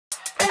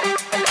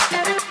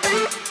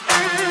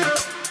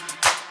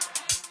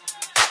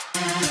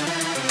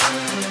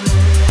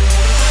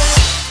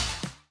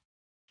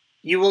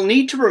You will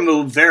need to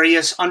remove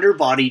various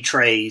underbody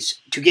trays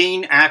to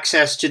gain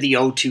access to the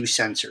O2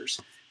 sensors.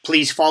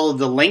 Please follow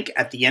the link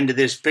at the end of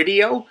this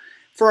video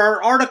for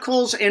our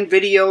articles and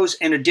videos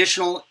and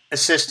additional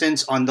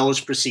assistance on those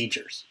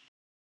procedures.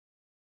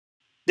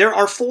 There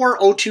are 4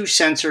 O2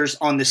 sensors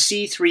on the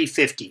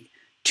C350,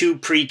 2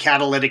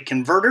 pre-catalytic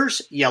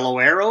converters, yellow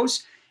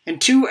arrows,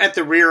 and 2 at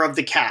the rear of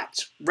the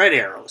cats, red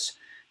arrows.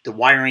 The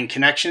wiring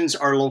connections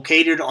are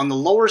located on the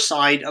lower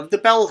side of the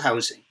bell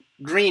housing,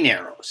 green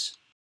arrows.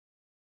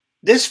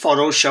 This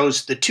photo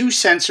shows the 2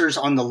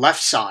 sensors on the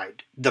left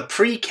side, the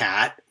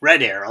pre-cat,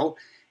 red arrow,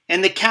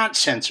 and the cat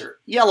sensor,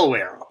 yellow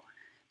arrow.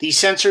 These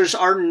sensors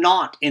are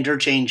not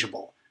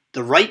interchangeable.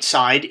 The right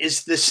side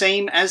is the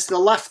same as the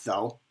left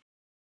though.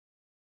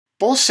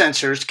 Both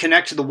sensors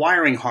connect to the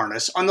wiring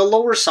harness on the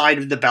lower side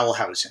of the bell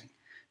housing.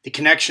 The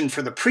connection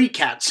for the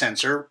pre-cat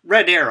sensor,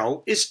 red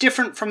arrow, is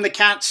different from the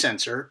cat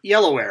sensor,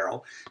 yellow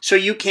arrow, so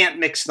you can't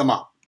mix them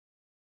up.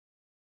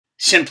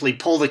 Simply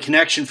pull the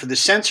connection for the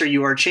sensor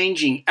you are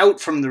changing out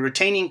from the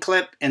retaining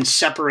clip and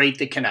separate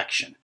the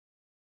connection.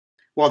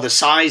 While the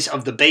size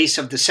of the base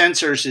of the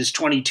sensors is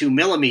 22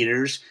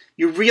 millimeters,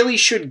 you really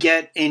should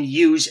get and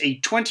use a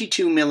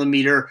 22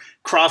 millimeter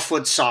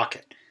crawfoot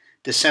socket.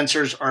 The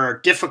sensors are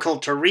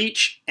difficult to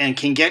reach and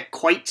can get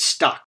quite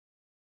stuck.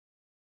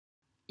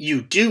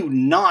 You do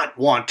not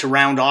want to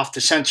round off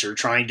the sensor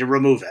trying to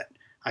remove it.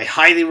 I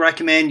highly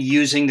recommend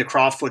using the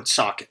crawfoot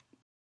socket.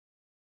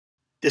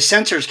 The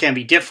sensors can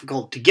be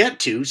difficult to get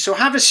to, so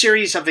have a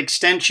series of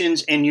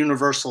extensions and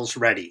universals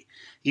ready.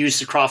 Use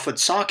the crawfoot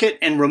socket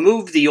and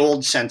remove the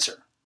old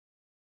sensor.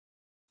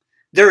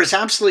 There is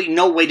absolutely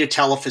no way to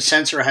tell if a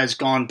sensor has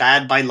gone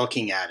bad by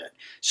looking at it,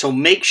 so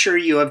make sure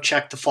you have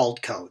checked the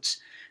fault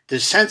codes. The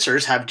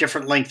sensors have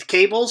different length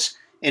cables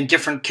and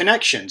different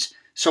connections,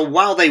 so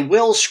while they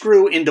will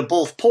screw into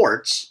both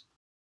ports,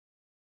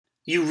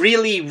 you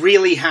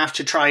really have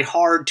to try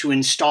hard to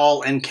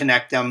install and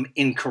connect them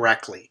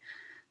incorrectly.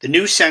 The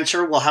new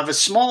sensor will have a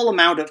small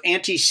amount of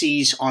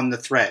anti-seize on the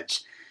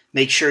threads.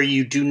 Make sure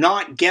you do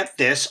not get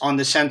this on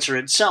the sensor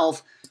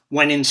itself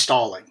when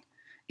installing.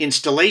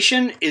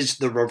 Installation is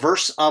the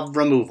reverse of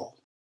removal.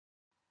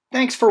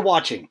 Thanks for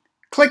watching.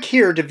 Click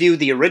here to view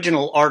the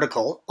original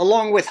article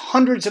along with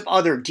hundreds of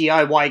other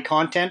DIY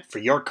content for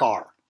your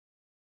car.